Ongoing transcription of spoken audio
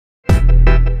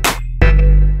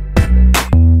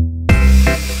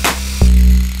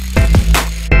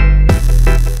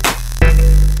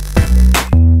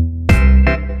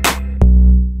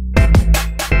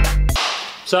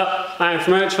What's up? I'm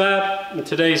from Urchfab. In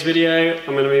today's video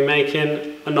I'm going to be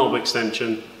making a knob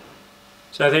extension.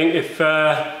 So I think if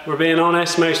we're being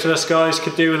honest, most of us guys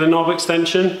could do with a knob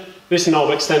extension. This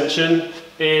knob extension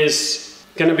is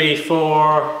going to be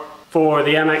for the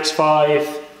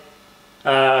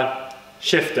MX5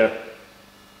 shifter.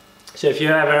 So if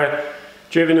you've ever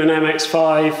driven an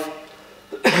MX5,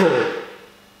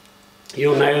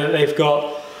 you'll know that they've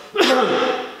got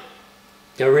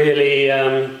a really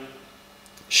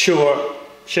short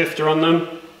shifter on them.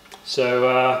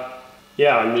 So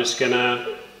yeah, I'm just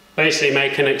gonna basically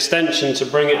make an extension to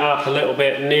bring it up a little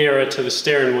bit nearer to the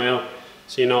steering wheel,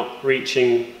 so you're not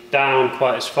reaching down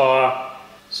quite as far.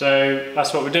 So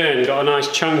that's what we're doing. Got a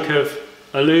nice chunk of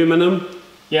aluminum.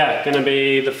 Yeah, gonna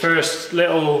be the first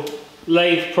little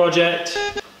lathe project,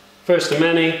 first of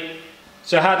many.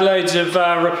 So I had loads of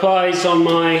replies on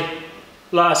my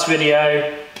last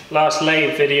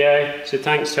lathe video, so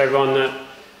thanks to everyone that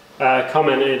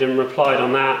commented and replied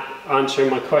on that, answering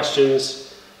my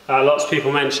questions. Lots of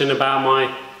people mentioned about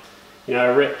my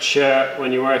ripped shirt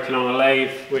when you're working on a lathe,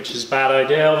 which is a bad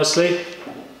idea obviously,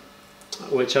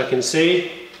 which I can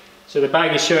see. So the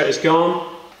baggy shirt is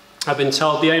gone. I've been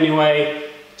told the only way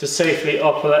to safely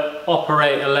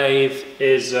operate a lathe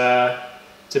is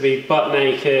to be butt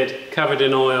naked, covered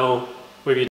in oil,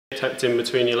 with your dick tucked in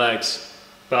between your legs.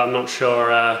 But I'm not sure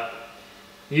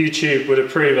YouTube would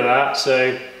approve of that,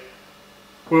 so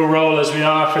we'll roll as we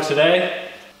are for today.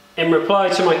 In reply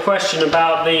to my question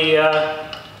about the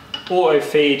auto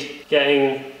feed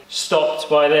getting stopped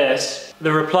by this,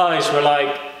 the replies were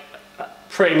like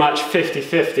pretty much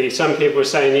 50-50. Some people were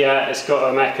saying, yeah, it's got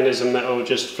a mechanism that will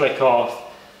just flick off,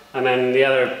 and then the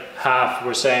other half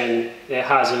were saying it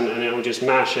hasn't and it will just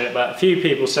mash it. But a few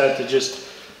people said to just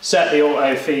set the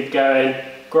auto feed going,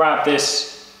 grab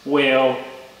this wheel.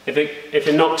 If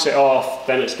it knocks it off,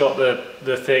 then it's got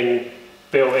the thing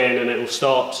built in and it will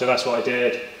stop. So that's what I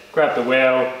did. Grab the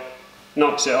wheel,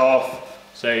 knocks it off.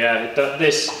 So yeah,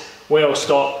 this will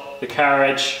stop the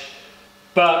carriage.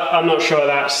 But I'm not sure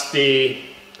that's the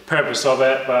purpose of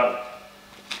it, but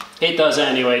it does it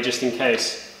anyway, just in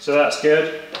case. So that's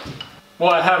good.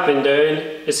 What I have been doing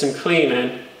is some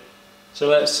cleaning. So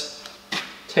let's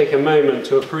take a moment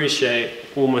to appreciate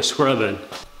all my scrubbing.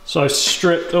 So I've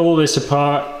stripped all this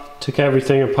apart, took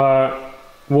everything apart,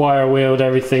 wire wheeled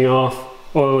everything off,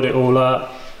 oiled it all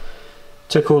up,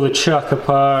 took all the chuck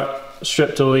apart,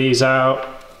 stripped all these out,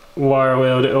 wire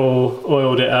wheeled it all,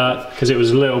 oiled it up, because it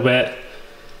was a little bit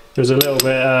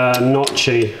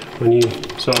notchy when you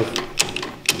sort of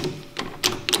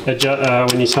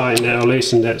when you tightened it or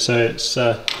loosened it. So it's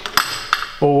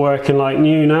all working like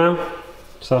new now,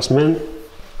 so that's mint.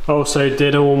 Also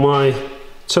did all my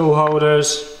tool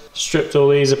holders, stripped all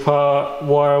these apart,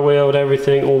 wire wheeled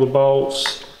everything, all the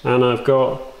bolts, and I've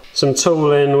got some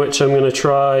tooling which I'm going to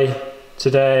try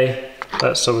today.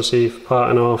 That's obviously for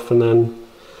parting off. And then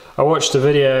I watched a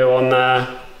video on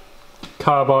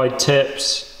carbide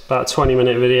tips, about a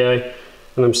 20-minute video,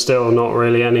 and I'm still not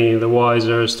really any the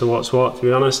wiser as to what's what, to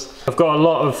be honest. I've got a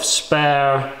lot of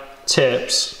spare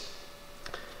tips,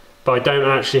 but I don't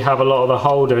actually have a lot of the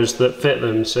holders that fit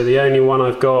them. So the only one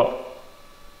I've got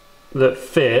that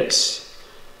fits,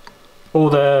 all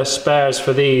the spares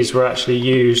for these were actually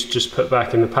used, just put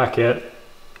back in the packet.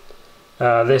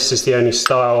 This is the only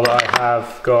style that I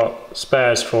have got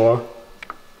spares for.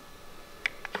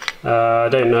 I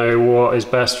don't know what is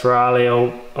best for alley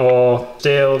or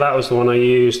steel. That was the one I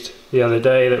used the other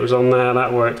day that was on there.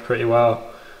 That worked pretty well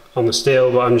on the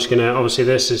steel, but I'm just gonna, obviously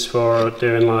this is for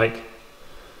doing like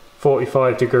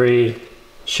 45-degree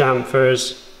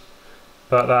chamfers,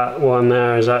 but that one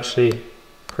there is actually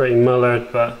pretty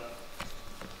mullered, but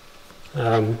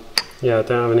yeah, I don't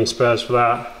have any spares for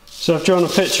that. So I've drawn a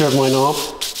picture of my knob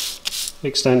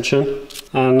extension,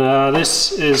 and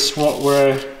this is what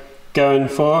we're going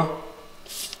for.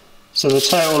 So the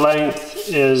total length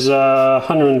is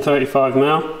 135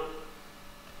 mm,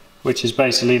 which is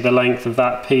basically the length of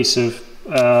that piece of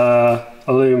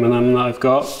aluminum that I've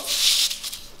got.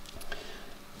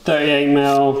 38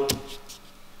 mm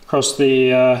across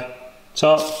the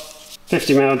top,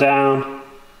 50 mm down,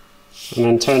 and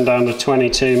then turn down to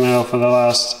 22 mm for the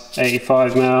last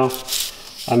 85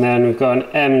 mm. And then we've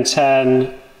got an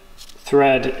M10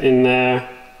 thread in there,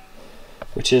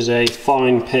 which is a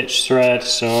fine pitch thread,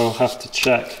 so I'll have to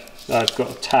check that I've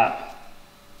got a tap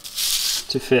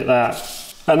to fit that.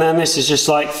 And then this is just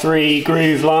like 3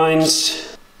 groove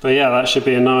lines. But yeah, that should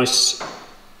be a nice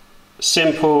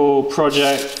simple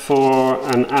project for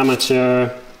an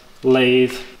amateur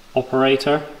lathe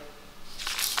operator.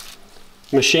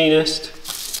 Machinist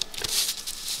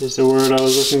is the word I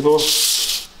was looking for.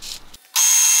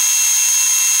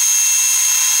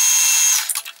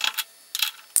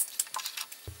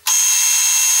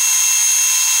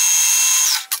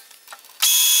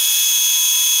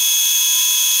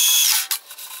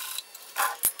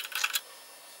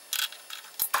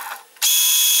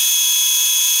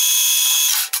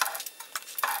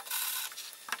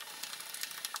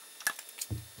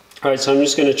 Right, so I'm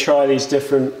just going to try these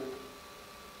different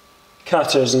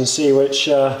cutters and see which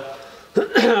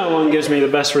one gives me the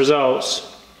best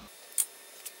results.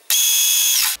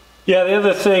 Yeah, the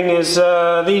other thing is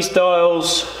these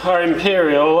dials are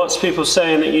imperial. Lots of people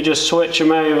saying that you just switch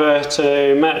them over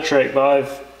to metric, but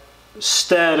I've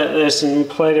stared at this and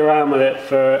played around with it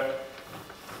for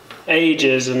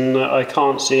ages and I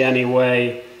can't see any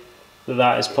way that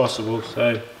that is possible.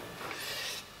 So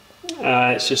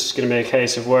it's just going to be a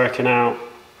case of working out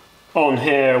on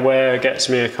here where it gets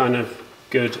me a kind of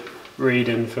good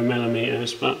reading for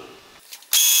millimeters. But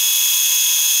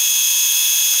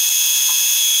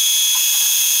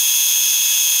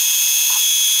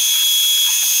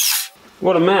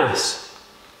what a mess.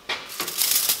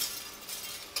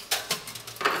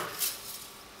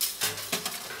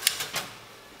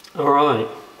 Alright,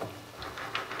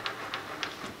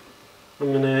 I'm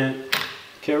going to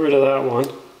get rid of that one.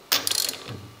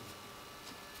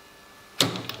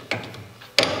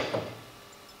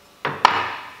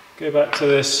 Go back to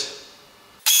this.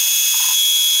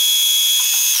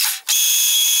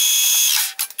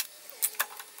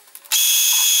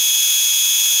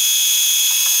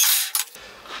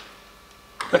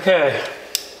 Okay.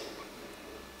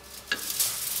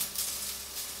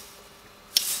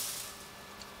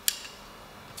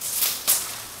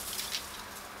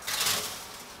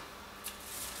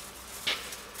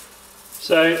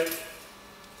 So,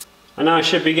 I know I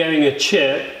should be getting a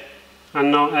chip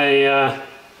and not a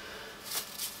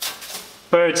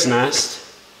bird's nest.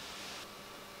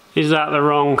 Is that the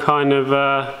wrong kind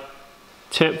of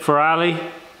tip for Ali? Is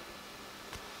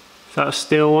that a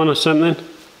steel one or something?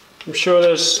 I'm sure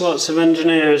there's lots of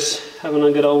engineers having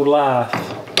a good old laugh.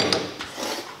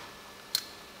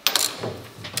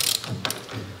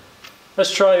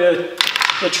 Let's try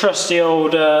the trusty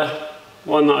old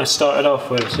one that I started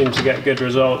off with. Seems to get good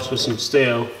results with some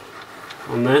steel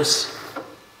on this.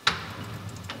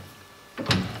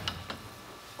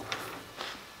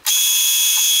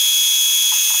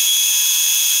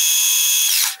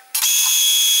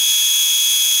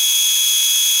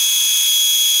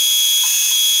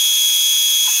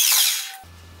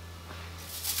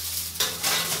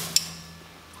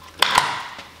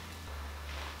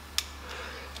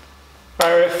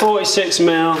 Right, we're at 46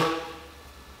 mil.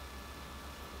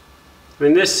 I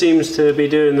mean, this seems to be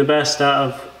doing the best out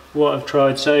of what I've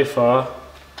tried so far,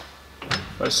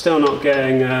 but it's still not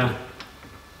getting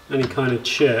any kind of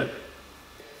chip.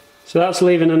 So that's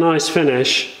leaving a nice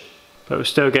finish, but we're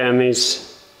still getting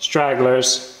these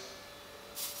stragglers,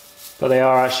 but they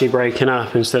are actually breaking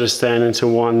up instead of staying into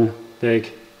one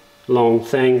big long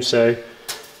thing. So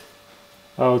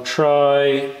I'll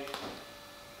try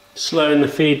slowing the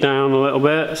feed down a little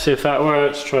bit, see if that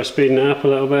works, try speeding it up a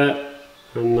little bit,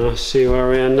 and see where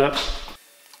we end up.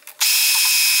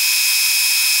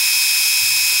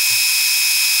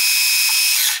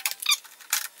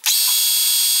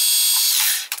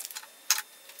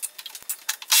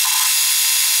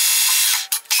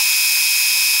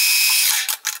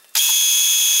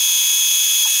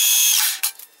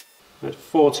 At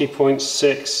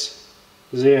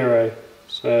 40.60,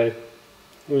 so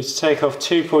we need to take off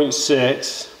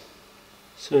 2.6,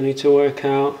 so I need to work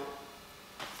out.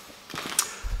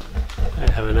 I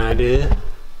have an idea.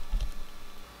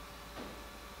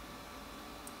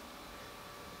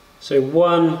 So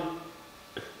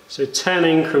 10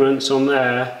 increments on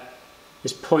there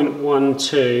is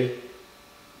 0.12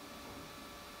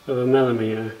 of a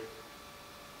millimeter.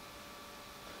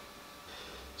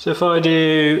 So if I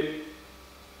do,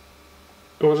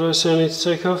 what did I say I need to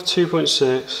take off?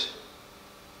 2.6.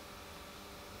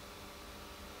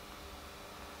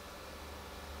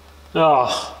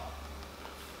 Oh.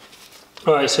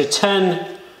 Alright, so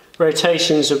 10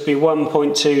 rotations would be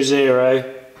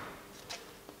 1.20.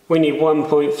 We need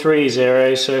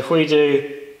 1.30, so if we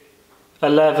do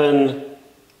 11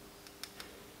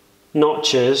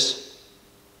 notches,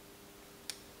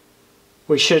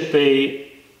 we should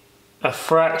be a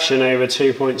fraction over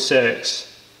 2.6.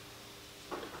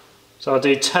 So I'll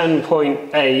do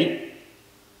 10.8,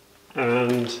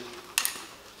 and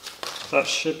that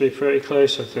should be pretty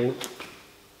close, I think.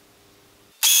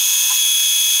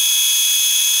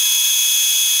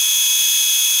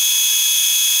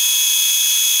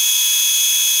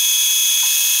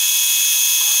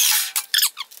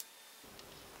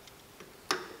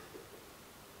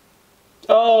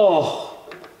 Oh,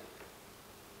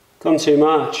 gone too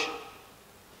much.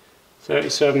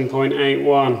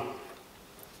 37.81.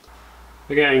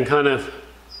 We're getting kind of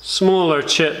smaller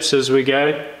chips as we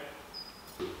go.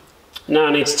 Now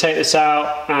I need to take this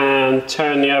out and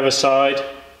turn the other side.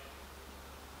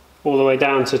 all the way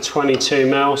down to 22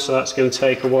 mil, so that's going to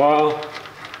take a while.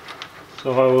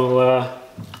 So I will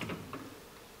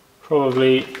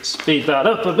probably speed that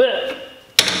up a bit.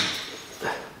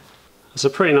 It's a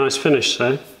pretty nice finish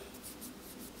though.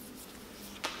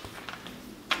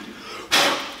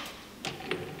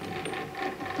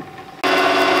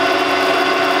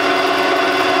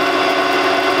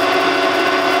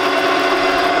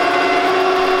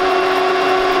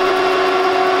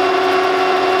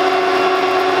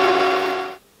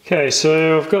 Okay,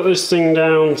 so I've got this thing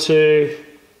down to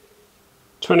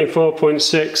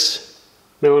 24.6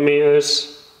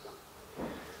 millimeters.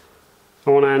 I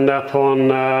want to end up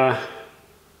on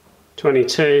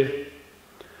 22,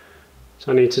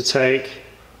 so I need to take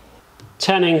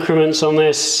 10 increments on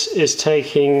this. Is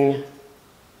taking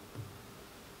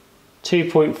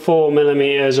 2.4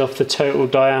 millimeters off the total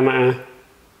diameter.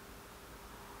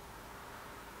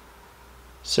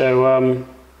 So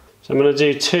I'm going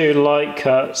to do 2 light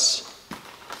cuts,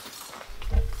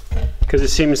 because it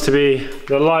seems to be,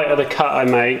 the lighter the cut I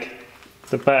make,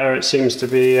 the better it seems to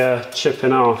be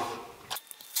chipping off.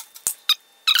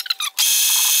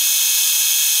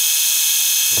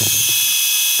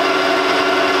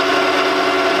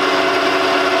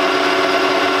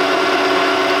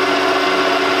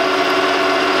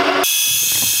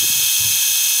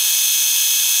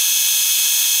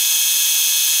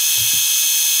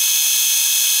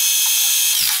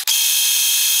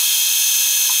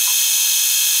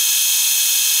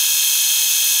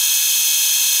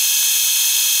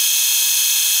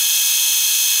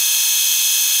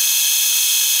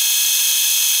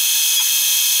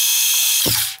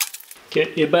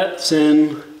 Get your bets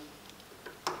in.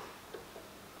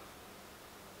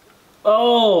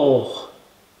 Oh!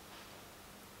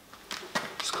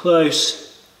 It's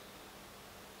close.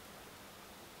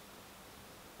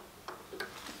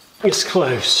 It's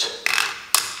close.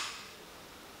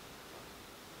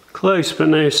 Close but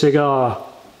no cigar.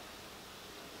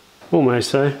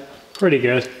 Almost though. Pretty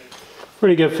good.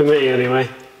 Pretty good for me anyway.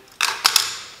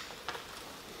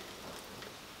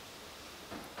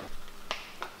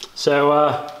 So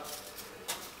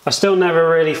I still never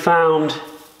really found,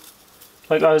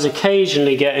 like I was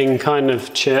occasionally getting kind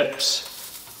of chips,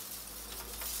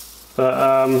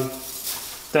 but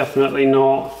definitely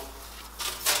not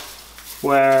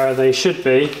where they should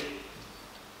be.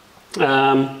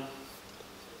 Not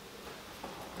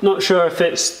sure if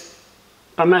it's,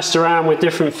 I messed around with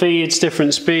different feeds,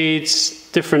 different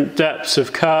speeds, different depths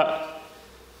of cut.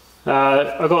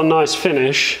 I got a nice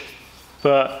finish,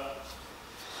 but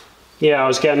yeah, I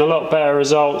was getting a lot better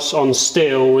results on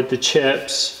steel with the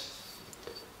chips,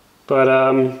 but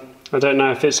I don't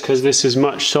know if it's because this is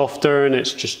much softer and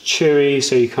it's just chewy,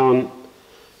 so you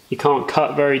can't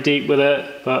cut very deep with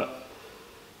it. But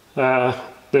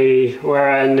where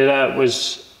I ended up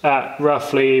was at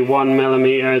roughly 1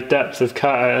 millimeter depth of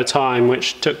cut at a time,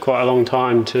 which took quite a long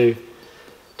time to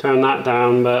turn that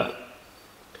down, but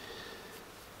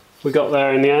we got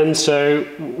there in the end. So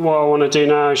what I want to do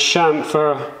now is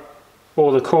chamfer all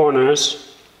the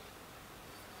corners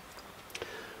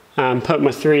and put my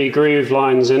 3 groove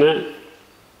lines in it,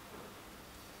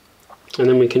 and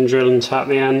then we can drill and tap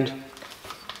the end.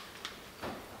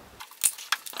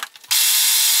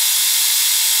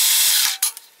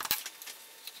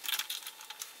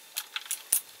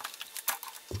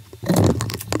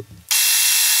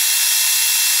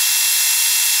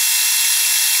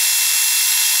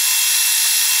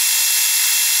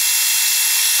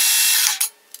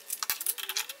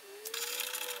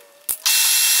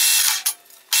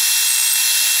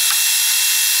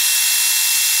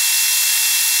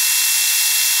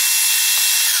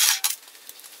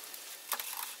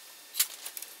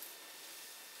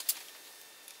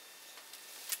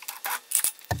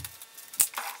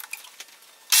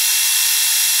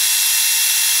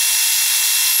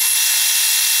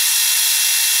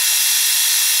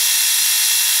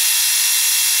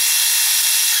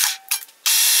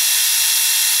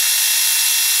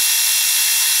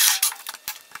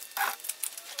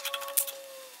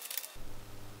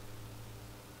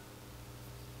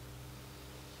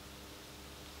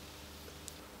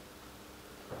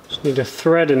 Just need a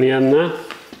thread in the end there.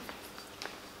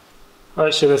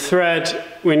 Right, so the thread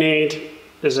we need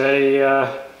is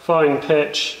a fine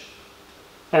pitch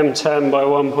M10 by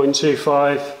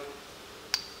 1.25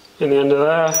 in the end of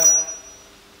there.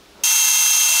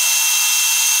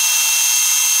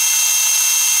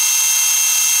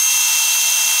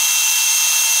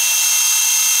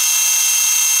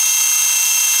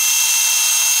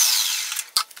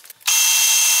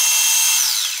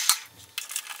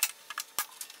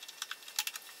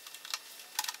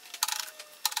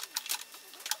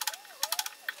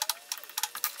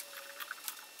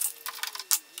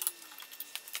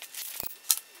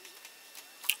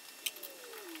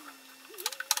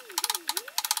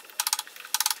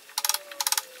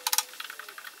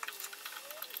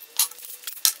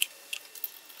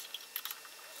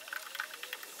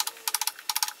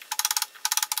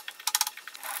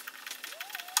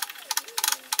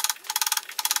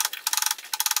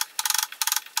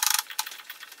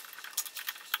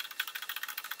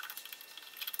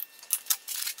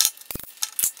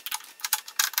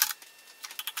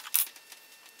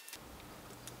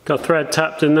 Got thread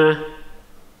tapped in there.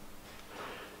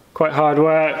 Quite hard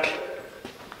work.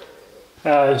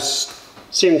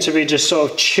 Seemed to be just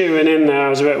sort of chewing in there. I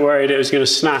was a bit worried it was going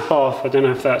to snap off. I don't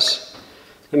know if that's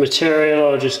the material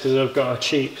or just because I've got a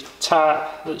cheap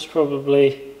tap that's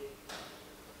probably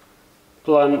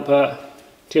blunt, but I'm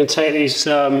going to take these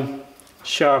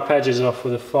sharp edges off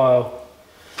with a file.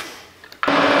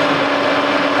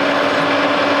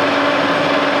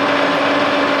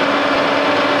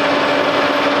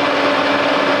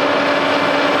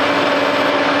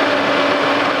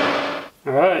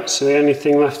 Alright, so the only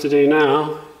thing left to do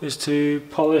now is to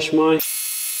polish my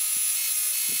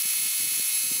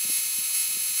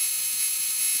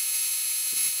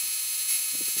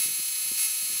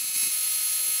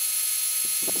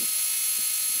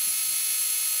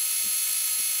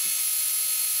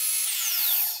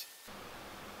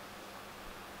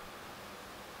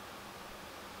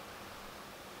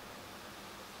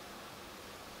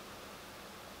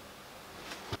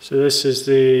So this is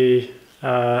the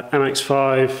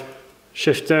MX5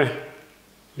 shifter.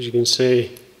 As you can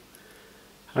see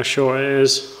how short it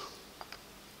is.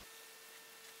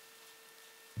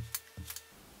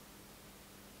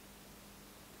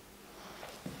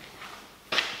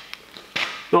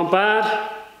 Not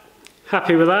bad,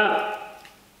 happy with that.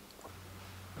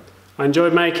 I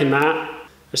enjoyed making that.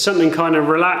 There's something kind of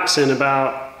relaxing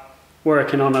about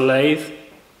working on a lathe.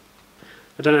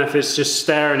 I don't know if it's just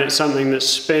staring at something that's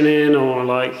spinning or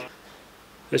like,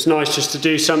 it's nice just to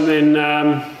do something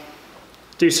a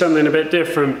bit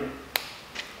different.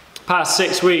 Past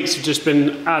 6 weeks have just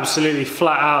been absolutely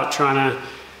flat out trying to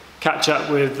catch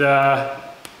up with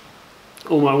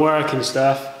all my work and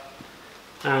stuff.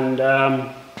 And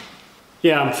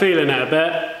yeah, I'm feeling it a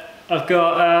bit. I've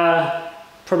got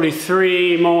probably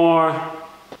 3 more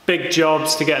big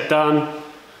jobs to get done.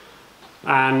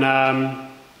 And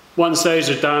once those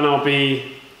are done, I'll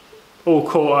be all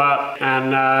caught up,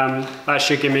 and that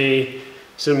should give me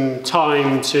some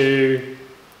time to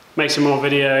make some more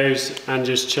videos and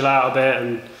just chill out a bit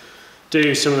and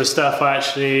do some of the stuff I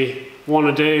actually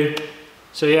want to do.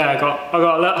 So yeah, I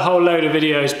got a whole load of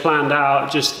videos planned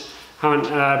out, just haven't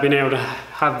been able to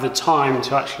have the time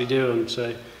to actually do them.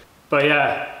 So, but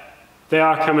yeah, they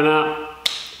are coming up.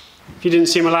 If you didn't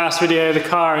see my last video, the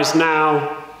car is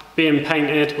now being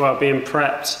painted, well, being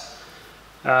prepped,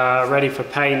 ready for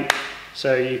paint.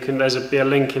 So you can, there'll be a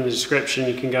link in the description,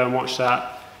 you can go and watch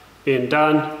that being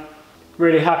done.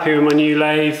 Really happy with my new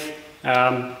lathe,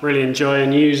 really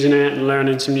enjoying using it and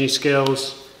learning some new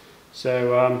skills.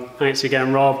 So thanks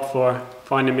again, Rob, for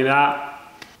finding me that.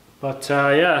 But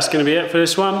yeah, that's going to be it for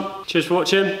this one. Cheers for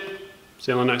watching,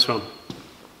 see you on the next one.